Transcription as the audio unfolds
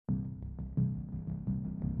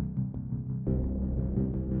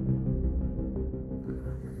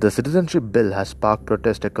The Citizenship Bill has sparked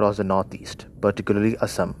protest across the northeast, particularly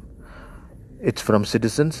Assam. It's from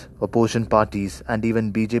citizens, opposition parties, and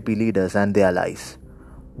even BJP leaders and their allies.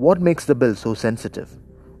 What makes the bill so sensitive?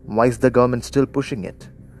 Why is the government still pushing it?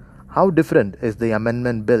 How different is the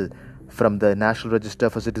amendment bill from the National Register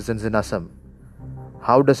for Citizens in Assam?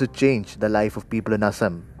 How does it change the life of people in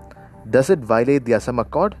Assam? Does it violate the Assam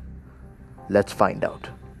Accord? Let's find out.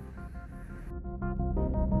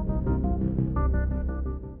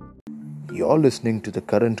 You're listening to the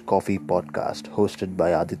Current Coffee podcast hosted by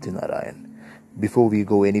Aditya Narayan. Before we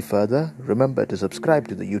go any further, remember to subscribe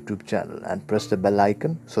to the YouTube channel and press the bell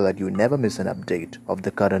icon so that you never miss an update of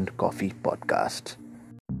the Current Coffee podcast.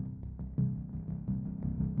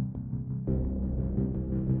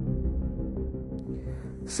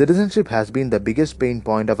 Citizenship has been the biggest pain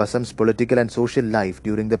point of Assam's political and social life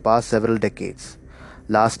during the past several decades.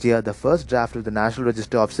 Last year, the first draft of the National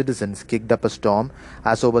Register of Citizens kicked up a storm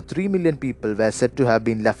as over 3 million people were said to have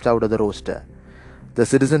been left out of the roster. The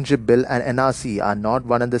Citizenship Bill and NRC are not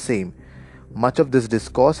one and the same. Much of this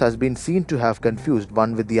discourse has been seen to have confused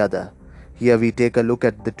one with the other. Here we take a look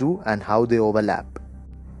at the two and how they overlap.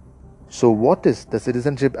 So what is the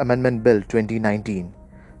Citizenship Amendment Bill 2019?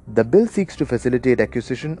 The bill seeks to facilitate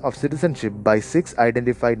acquisition of citizenship by 6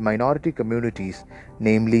 identified minority communities,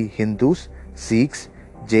 namely Hindus, Sikhs,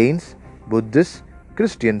 Jains, Buddhists,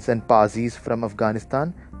 Christians and Parsis from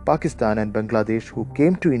Afghanistan, Pakistan and Bangladesh who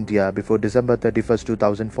came to India before December 31,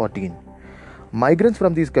 2014. Migrants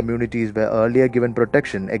from these communities were earlier given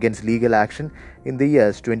protection against legal action in the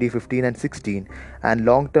years 2015 and 16, and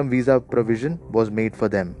long-term visa provision was made for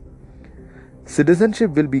them.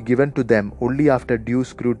 Citizenship will be given to them only after due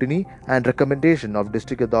scrutiny and recommendation of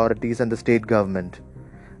district authorities and the state government.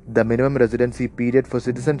 The minimum residency period for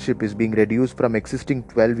citizenship is being reduced from existing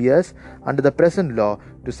 12 years under the present law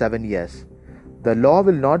to 7 years. The law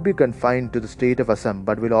will not be confined to the state of Assam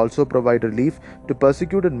but will also provide relief to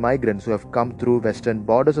persecuted migrants who have come through western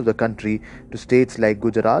borders of the country to states like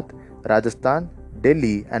Gujarat, Rajasthan,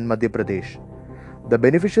 Delhi and Madhya Pradesh. The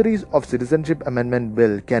beneficiaries of Citizenship Amendment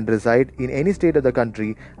Bill can reside in any state of the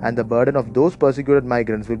country, and the burden of those persecuted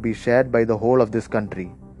migrants will be shared by the whole of this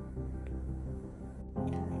country.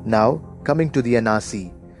 Now, coming to the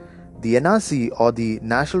NRC. The NRC, or the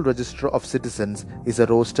National Register of Citizens, is a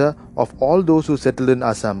roster of all those who settled in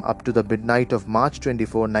Assam up to the midnight of March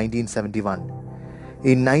 24, 1971.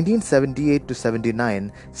 In 1978 to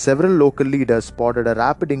 79, several local leaders spotted a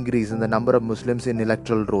rapid increase in the number of Muslims in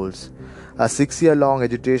electoral rolls. A 6-year-long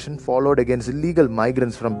agitation followed against illegal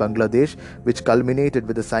migrants from Bangladesh, which culminated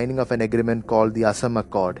with the signing of an agreement called the Assam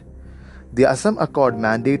Accord. The Assam Accord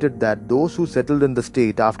mandated that those who settled in the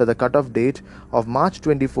state after the cut-off date of March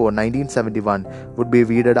 24, 1971 would be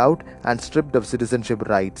weeded out and stripped of citizenship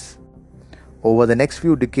rights. Over the next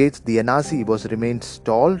few decades, the NRC was remained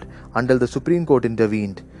stalled until the Supreme Court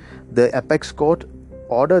intervened. The Apex Court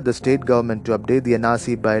ordered the state government to update the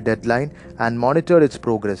NRC by a deadline and monitored its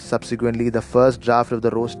progress. Subsequently, the first draft of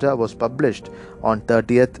the roster was published on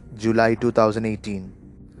 30th July 2018.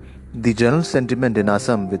 The general sentiment in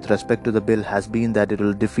Assam with respect to the bill has been that it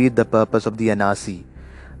will defeat the purpose of the NRC.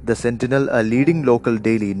 The Sentinel, a leading local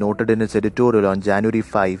daily, noted in its editorial on January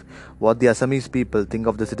 5 what the Assamese people think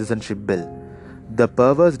of the Citizenship Bill. The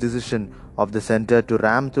perverse decision of the centre to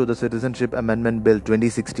ram through the Citizenship Amendment Bill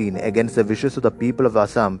 2016 against the wishes of the people of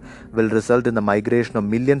Assam will result in the migration of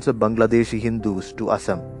millions of Bangladeshi Hindus to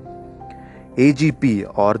Assam.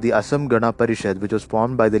 AGP, or the Assam Gana Parishad, which was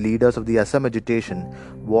formed by the leaders of the Assam agitation,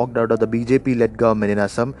 walked out of the BJP-led government in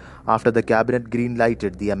Assam after the cabinet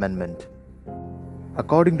green-lighted the amendment.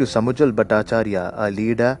 According to Samujal Bhattacharya, a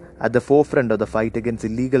leader at the forefront of the fight against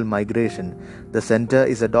illegal migration, the centre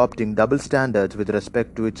is adopting double standards with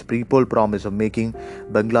respect to its pre-poll promise of making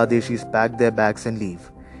Bangladeshis pack their bags and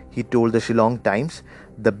leave. He told the Shillong Times,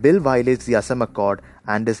 the bill violates the Assam Accord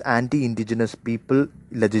and is anti-indigenous people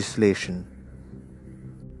legislation.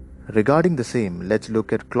 Regarding the same, let's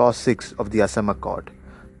look at Clause 6 of the Assam Accord.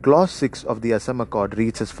 Clause 6 of the Assam Accord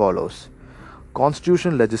reads as follows.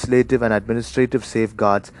 Constitutional, legislative and administrative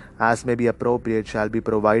safeguards as may be appropriate shall be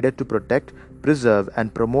provided to protect, preserve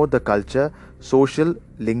and promote the culture, social,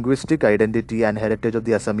 linguistic identity and heritage of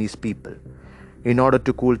the Assamese people. In order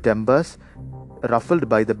to cool tempers ruffled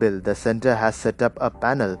by the bill, the centre has set up a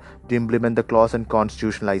panel to implement the clause and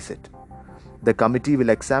constitutionalize it. The committee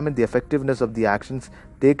will examine the effectiveness of the actions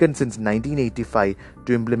taken since 1985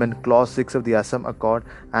 to implement Clause 6 of the Assam Accord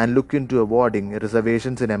and look into awarding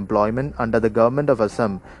reservations in employment under the Government of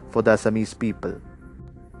Assam for the Assamese people.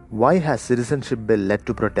 Why has Citizenship Bill led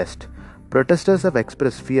to protest? Protesters have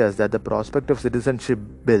expressed fears that the prospect of Citizenship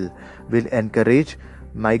Bill will encourage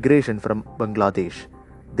Migration from Bangladesh.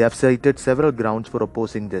 They have cited several grounds for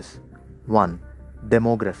opposing this. 1.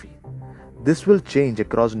 Demography. This will change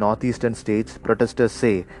across northeastern states, protesters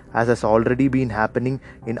say, as has already been happening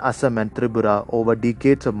in Assam and Tripura over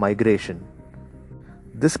decades of migration.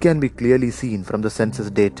 This can be clearly seen from the census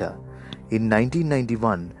data. In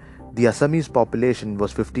 1991, the Assamese population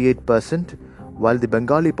was 58%, while the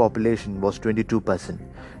Bengali population was 22%.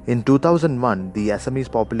 In 2001, the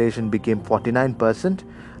Assamese population became 49%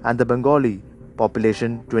 and the Bengali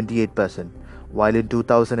population 28%, while in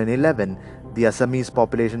 2011, the Assamese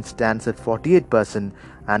population stands at 48%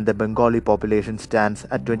 and the Bengali population stands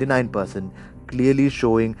at 29%, clearly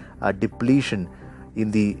showing a depletion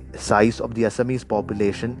in the size of the Assamese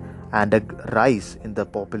population and a rise in the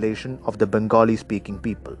population of the Bengali speaking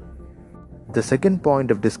people. The second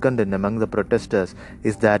point of discontent among the protesters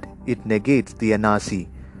is that it negates the NRC.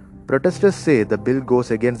 Protesters say the bill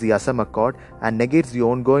goes against the Assam Accord and negates the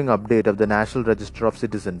ongoing update of the National Register of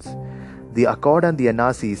Citizens. The Accord and the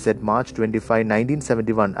NRC set March 25,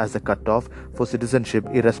 1971 as the cutoff for citizenship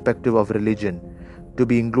irrespective of religion. To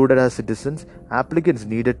be included as citizens, applicants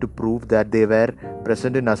needed to prove that they were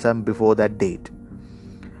present in Assam before that date.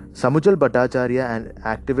 Samujal Bhattacharya and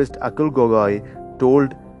activist Akul Gogoi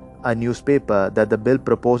told a newspaper that the bill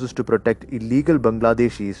proposes to protect illegal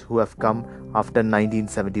Bangladeshis who have come after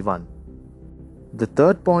 1971. The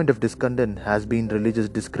third point of discontent has been religious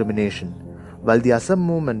discrimination. While the Assam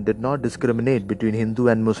movement did not discriminate between Hindu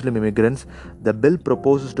and Muslim immigrants, the bill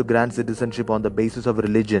proposes to grant citizenship on the basis of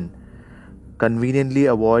religion, conveniently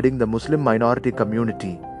avoiding the Muslim minority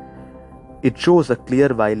community. It shows a clear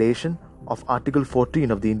violation of Article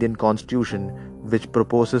 14 of the Indian Constitution, which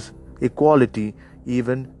proposes equality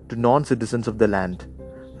even to non-citizens of the land.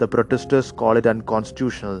 The protesters call it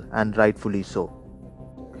unconstitutional, and rightfully so.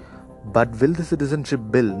 But will the citizenship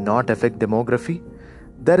bill not affect demography?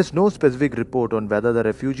 There is no specific report on whether the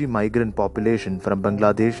refugee migrant population from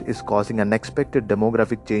Bangladesh is causing unexpected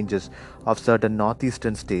demographic changes of certain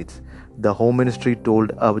northeastern states. The Home Ministry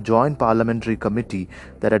told a joint parliamentary committee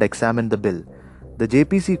that had examined the bill. The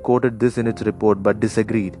JPC quoted this in its report but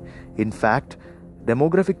disagreed. In fact,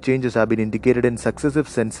 demographic changes have been indicated in successive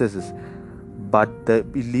censuses, but the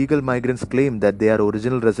illegal migrants claim that they are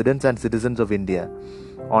original residents and citizens of India.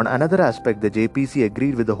 On another aspect, the JPC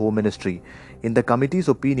agreed with the Home Ministry. In the committee's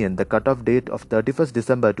opinion, the cutoff date of 31st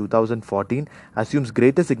December 2014 assumes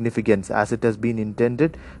greater significance as it has been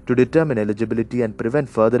intended to determine eligibility and prevent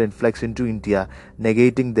further influx into India,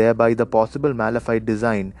 negating thereby the possible malified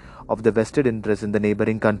design of the vested interests in the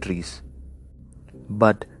neighboring countries.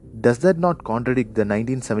 But does that not contradict the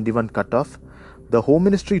 1971 cutoff? The Home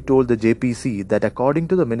Ministry told the JPC that according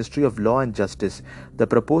to the Ministry of Law and Justice, the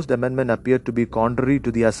proposed amendment appeared to be contrary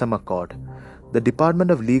to the Assam Accord. The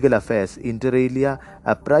Department of Legal Affairs, inter alia,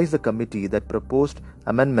 apprised the committee that proposed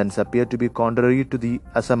amendments appeared to be contrary to the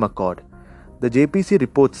Assam Accord. The JPC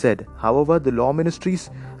report said, however, the Law Ministry's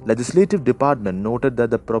Legislative Department noted that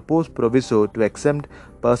the proposed proviso to exempt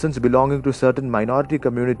persons belonging to certain minority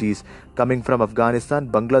communities coming from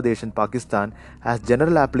Afghanistan, Bangladesh and Pakistan has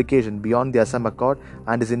general application beyond the Assam Accord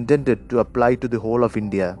and is intended to apply to the whole of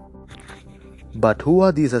India. But who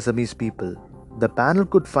are these Assamese people? The panel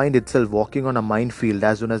could find itself walking on a minefield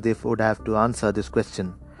as soon as they would have to answer this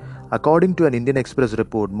question. According to an Indian Express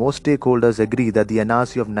report, most stakeholders agree that the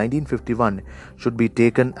NRC of 1951 should be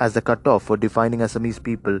taken as the cutoff for defining Assamese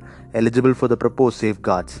people eligible for the proposed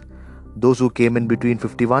safeguards. Those who came in between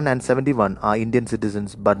 51 and 71 are Indian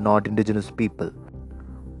citizens but not indigenous people.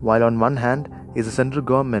 While on one hand is the central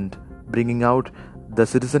government bringing out the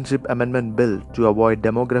Citizenship Amendment Bill to avoid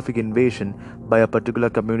demographic invasion by a particular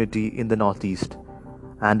community in the northeast,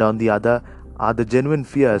 and on the other are the genuine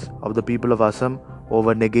fears of the people of Assam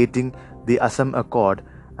over negating the Assam Accord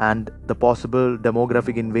and the possible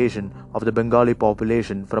demographic invasion of the Bengali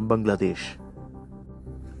population from Bangladesh.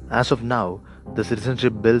 As of now, the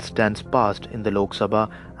citizenship bill stands passed in the Lok Sabha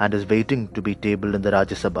and is waiting to be tabled in the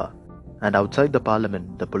Rajya Sabha. And outside the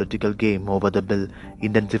parliament, the political game over the bill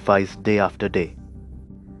intensifies day after day.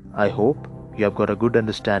 I hope you have got a good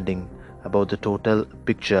understanding about the total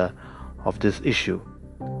picture of this issue.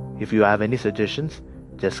 If you have any suggestions,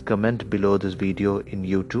 just comment below this video in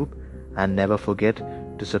YouTube, and never forget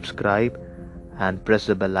to subscribe and press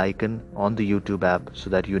the bell icon on the YouTube app so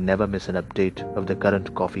that you never miss an update of the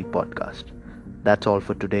current coffee podcast. That's all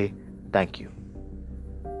for today. Thank you.